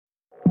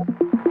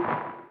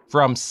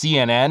From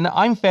CNN,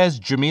 I'm Fez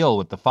Jamil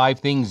with the 5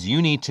 things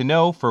you need to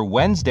know for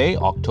Wednesday,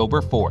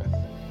 October 4th.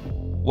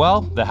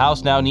 Well, the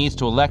House now needs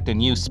to elect a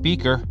new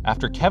speaker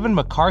after Kevin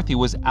McCarthy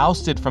was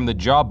ousted from the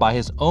job by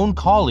his own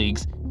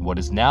colleagues in what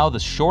is now the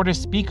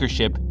shortest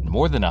speakership in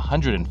more than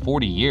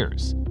 140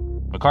 years.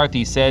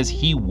 McCarthy says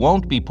he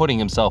won't be putting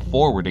himself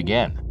forward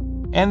again.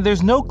 And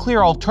there's no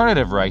clear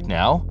alternative right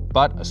now,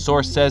 but a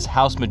source says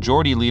House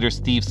Majority Leader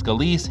Steve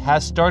Scalise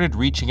has started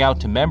reaching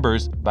out to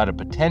members about a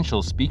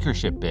potential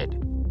speakership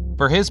bid.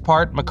 For his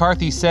part,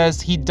 McCarthy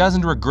says he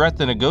doesn't regret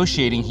the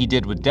negotiating he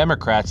did with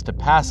Democrats to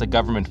pass a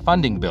government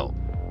funding bill,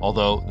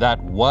 although that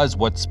was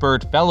what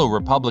spurred fellow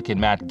Republican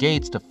Matt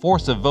Gaetz to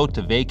force a vote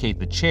to vacate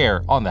the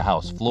chair on the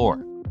House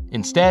floor.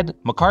 Instead,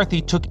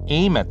 McCarthy took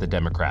aim at the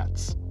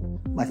Democrats.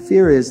 My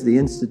fear is the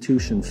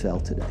institution fell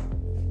today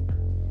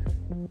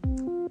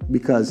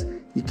because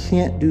you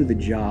can't do the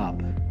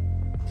job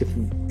if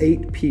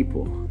 8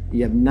 people,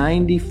 you have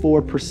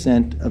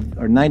 94%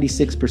 or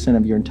 96%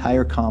 of your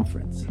entire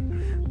conference,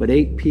 but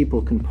 8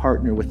 people can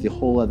partner with the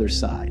whole other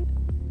side.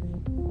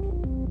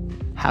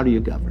 How do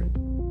you govern?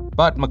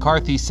 But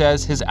McCarthy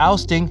says his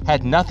ousting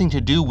had nothing to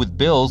do with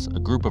bills a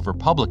group of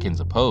Republicans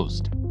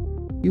opposed.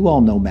 You all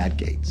know Matt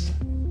Gaetz.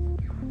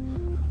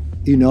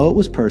 You know it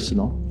was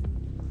personal.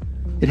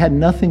 It had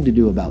nothing to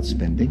do about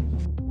spending.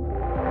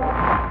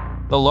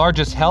 The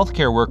largest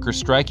healthcare worker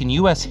strike in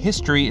U.S.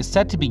 history is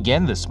set to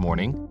begin this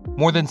morning.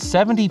 More than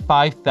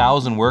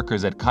 75,000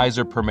 workers at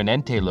Kaiser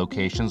Permanente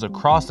locations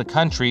across the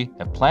country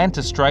have planned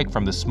to strike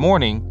from this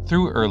morning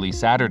through early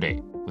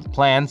Saturday, with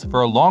plans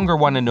for a longer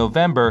one in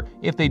November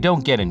if they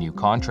don't get a new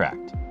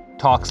contract.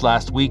 Talks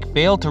last week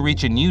failed to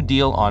reach a new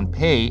deal on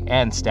pay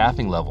and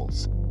staffing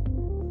levels.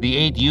 The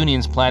 8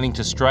 unions planning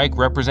to strike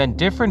represent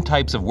different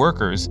types of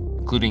workers,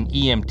 including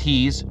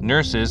EMTs,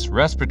 nurses,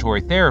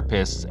 respiratory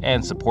therapists,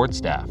 and support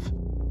staff.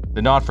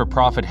 The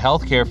not-for-profit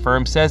healthcare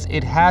firm says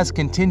it has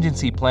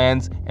contingency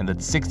plans and that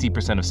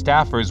 60% of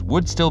staffers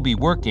would still be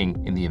working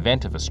in the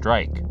event of a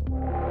strike.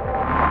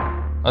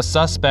 A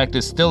suspect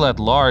is still at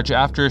large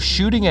after a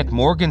shooting at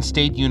Morgan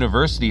State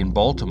University in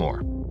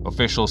Baltimore.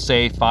 Officials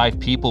say 5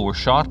 people were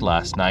shot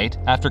last night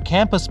after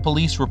campus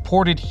police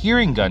reported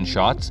hearing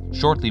gunshots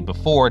shortly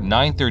before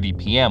 9:30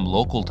 p.m.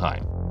 local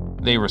time.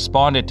 They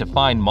responded to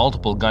find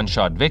multiple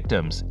gunshot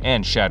victims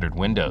and shattered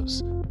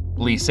windows.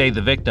 Police say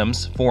the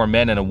victims, 4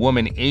 men and a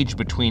woman aged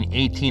between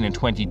 18 and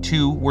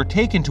 22, were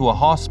taken to a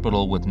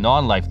hospital with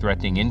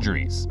non-life-threatening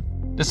injuries.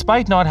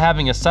 Despite not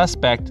having a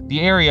suspect,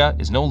 the area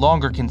is no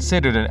longer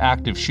considered an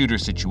active shooter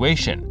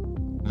situation,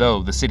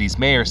 though the city's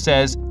mayor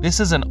says this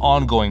is an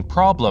ongoing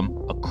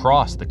problem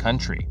across the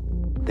country.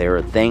 There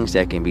are things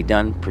that can be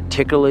done,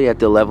 particularly at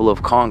the level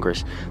of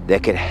Congress,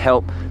 that could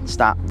help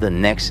stop the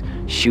next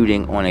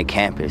shooting on a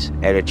campus,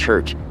 at a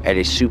church, at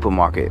a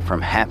supermarket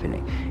from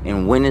happening.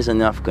 And when is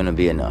enough going to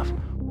be enough?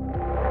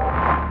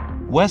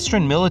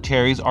 Western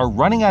militaries are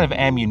running out of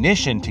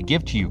ammunition to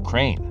give to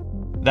Ukraine.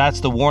 That's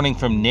the warning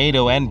from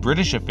NATO and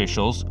British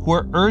officials who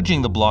are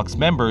urging the bloc's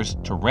members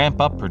to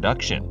ramp up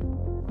production.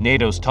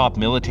 NATO's top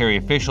military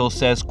official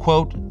says,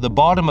 quote, "The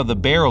bottom of the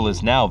barrel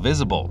is now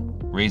visible,"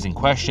 raising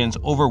questions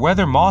over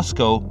whether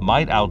Moscow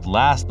might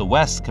outlast the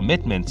West's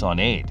commitments on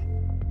aid.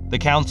 The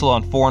Council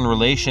on Foreign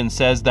Relations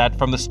says that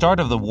from the start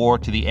of the war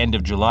to the end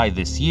of July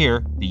this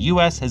year, the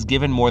U.S. has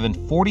given more than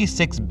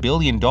 $46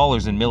 billion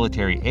in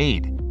military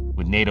aid,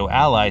 with NATO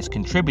allies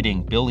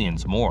contributing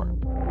billions more.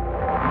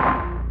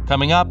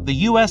 Coming up, the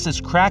U.S. is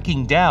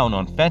cracking down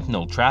on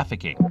fentanyl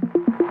trafficking.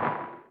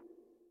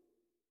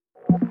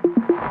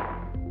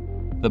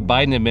 The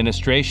Biden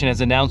administration has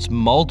announced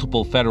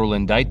multiple federal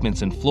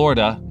indictments in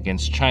Florida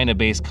against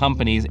China-based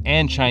companies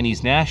and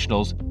Chinese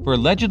nationals for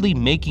allegedly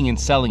making and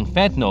selling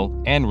fentanyl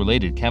and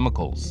related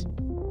chemicals.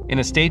 In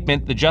a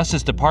statement, the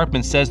Justice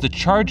Department says the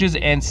charges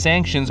and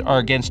sanctions are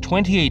against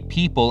 28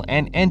 people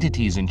and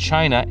entities in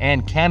China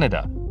and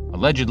Canada,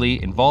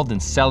 allegedly involved in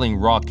selling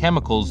raw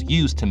chemicals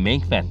used to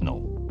make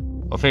fentanyl.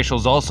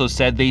 Officials also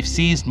said they've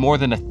seized more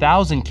than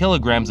 1,000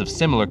 kilograms of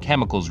similar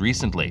chemicals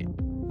recently.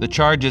 The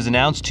charges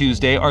announced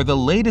Tuesday are the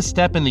latest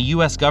step in the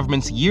U.S.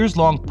 government's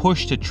years-long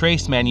push to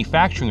trace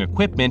manufacturing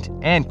equipment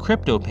and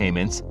crypto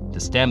payments to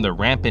stem the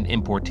rampant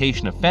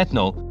importation of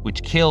fentanyl,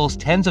 which kills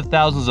tens of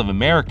thousands of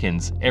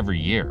Americans every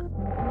year.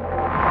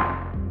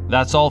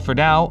 That's all for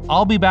now.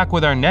 I'll be back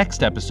with our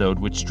next episode,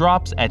 which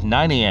drops at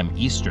 9 a.m.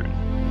 Eastern.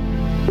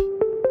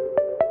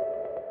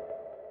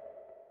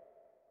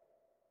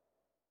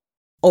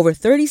 Over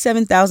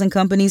 37,000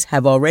 companies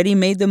have already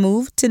made the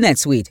move to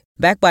NetSuite.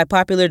 Backed by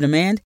popular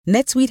demand,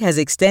 NetSuite has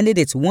extended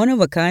its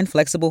one-of-a-kind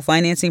flexible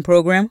financing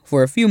program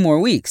for a few more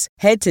weeks.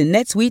 Head to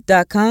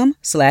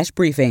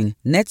netsuite.com/briefing.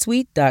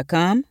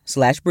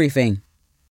 netsuite.com/briefing.